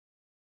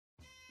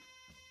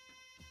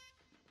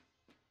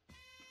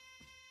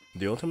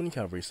The Ottoman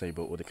cavalry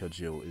saber, or the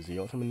Kilij, is the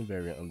Ottoman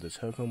variant of the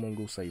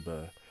Turco-Mongol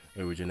saber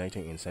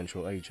originating in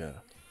Central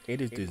Asia. It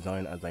is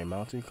designed as a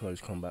mounted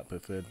close combat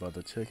preferred by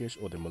the Turkish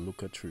or the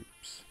Maluka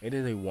troops. It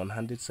is a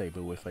one-handed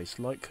saber with a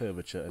slight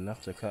curvature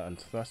enough to cut and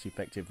thrust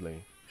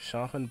effectively.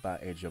 Sharpened back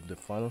edge of the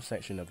final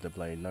section of the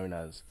blade, known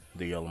as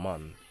the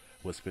alot,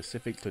 was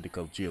specific to the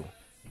Kilij.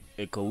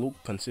 A alot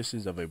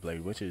consists of a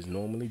blade which is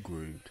normally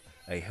grooved,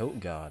 a hilt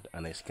guard,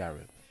 and a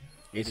scarab.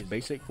 Its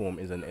basic form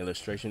is an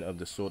illustration of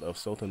the sword of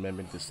Sultan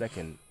Mehmed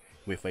II,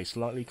 with a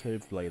slightly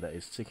curved blade that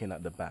is thickened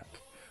at the back.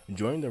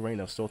 During the reign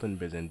of Sultan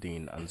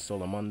Byzantine and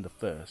Suleiman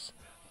I,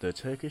 the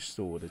Turkish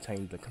sword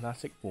attained the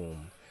classic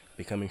form,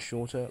 becoming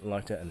shorter,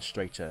 lighter, and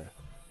straighter,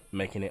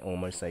 making it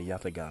almost a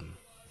Yataghan.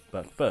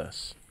 But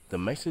first, the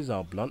maces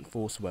are blunt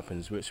force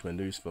weapons which were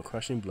used for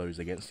crushing blows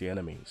against the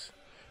enemies.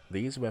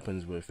 These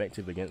weapons were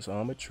effective against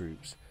armoured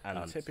troops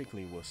and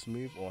typically were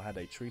smooth or had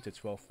a 3 to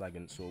 12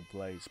 flagons or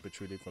blades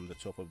protruded from the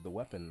top of the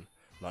weapon,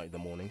 like the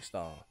Morning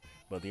Star,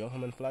 but the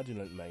Ottoman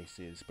flagellant mace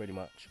is pretty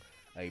much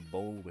a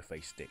bowl with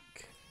a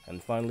stick.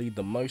 And finally,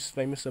 the most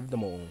famous of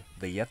them all,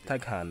 the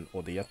Yataghan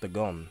or the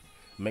Yataghan,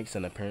 makes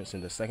an appearance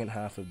in the second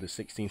half of the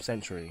 16th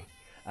century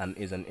and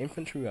is an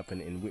infantry weapon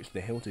in which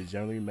the hilt is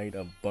generally made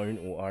of bone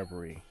or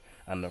ivory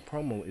and the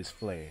pommel is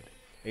flared.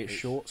 Its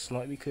short,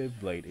 slightly curved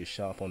blade is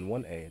sharp on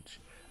one edge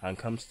and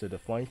comes to the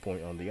fine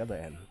point on the other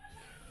end.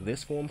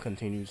 This form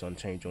continues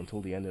unchanged until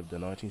the end of the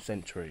 19th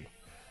century,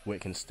 where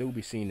it can still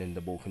be seen in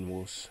the Balkan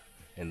Wars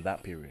in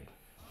that period.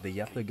 The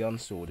Yataghan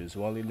sword is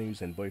widely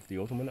used in both the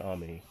Ottoman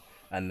army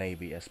and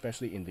navy,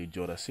 especially in the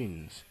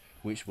Jordasins,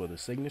 which were the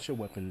signature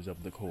weapons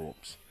of the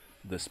corps,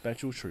 the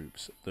special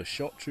troops, the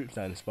shock troops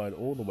that inspired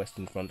all the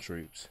Western Front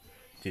troops,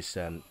 the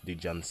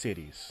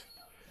Janissaries.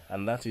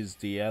 And that is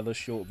the other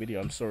short video.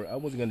 I'm sorry, I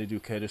was going to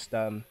do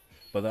Kurdistan,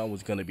 but that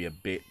was going to be a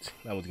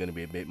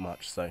bit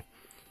much. So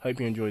hope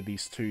you enjoyed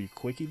these two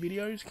quickie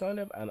videos, kind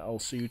of, and I'll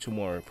see you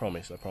tomorrow. I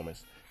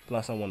promise.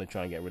 Plus, I want to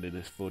try and get rid of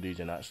this footage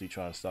and actually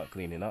try and start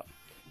cleaning up,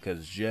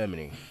 because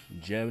Germany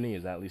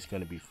is at least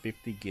going to be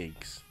 50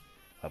 gigs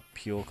of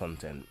pure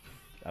content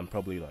and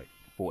probably like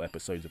 4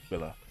 episodes of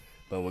filler.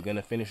 But we're going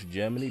to finish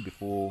Germany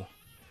before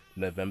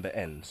November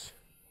ends.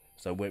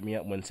 So wake me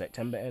up when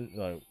September ends.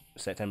 No,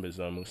 September's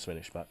almost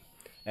finished. But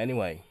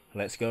anyway,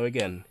 let's go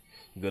again.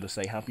 You got to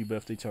say happy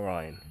birthday to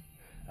Ryan.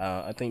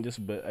 I think this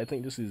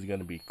is going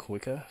to be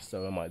quicker,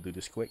 so I might do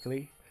this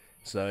quickly.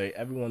 So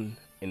everyone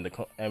in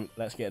the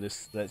let's get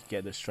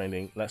this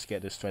trending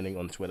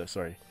on Twitter.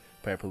 Sorry,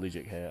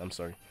 paraplegic here. I'm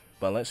sorry,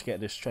 but let's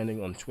get this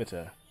trending on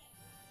Twitter.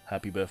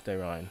 Happy birthday,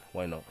 Ryan.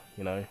 Why not?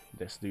 You know,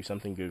 let's do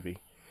something goofy.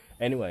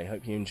 Anyway,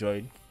 hope you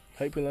enjoyed.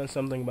 Hope you learned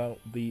something about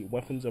the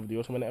weapons of the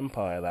Ottoman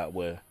Empire that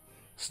were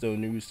still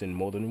used in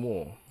modern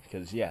war.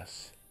 Because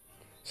yes,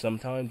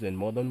 sometimes in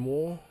modern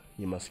war,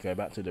 you must go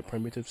back to the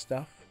primitive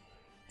stuff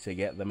to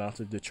get them out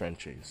of the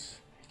trenches.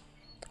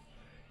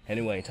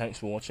 Anyway, thanks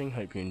for watching.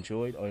 Hope you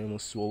enjoyed. I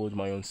almost swallowed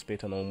my own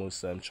spit and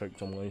almost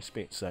choked on my own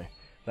spit. So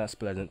that's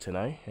pleasant to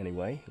know.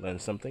 Anyway, learn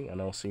something, and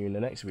I'll see you in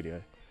the next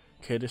video.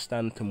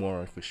 Kurdistan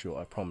tomorrow for sure,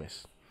 I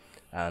promise.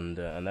 And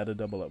another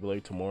double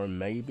upload tomorrow,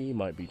 maybe,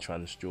 might be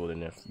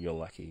Transjordan if you're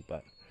lucky.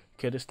 But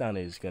Kurdistan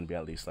is going to be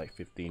at least like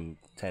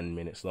 10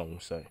 minutes long,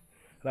 so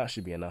that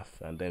should be enough.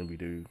 And then we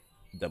do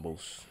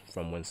doubles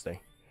from Wednesday.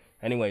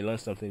 Anyway, learn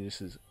something.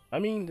 This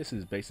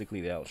is basically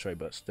the outro,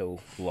 but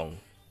still long.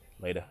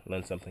 Later,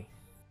 learn something.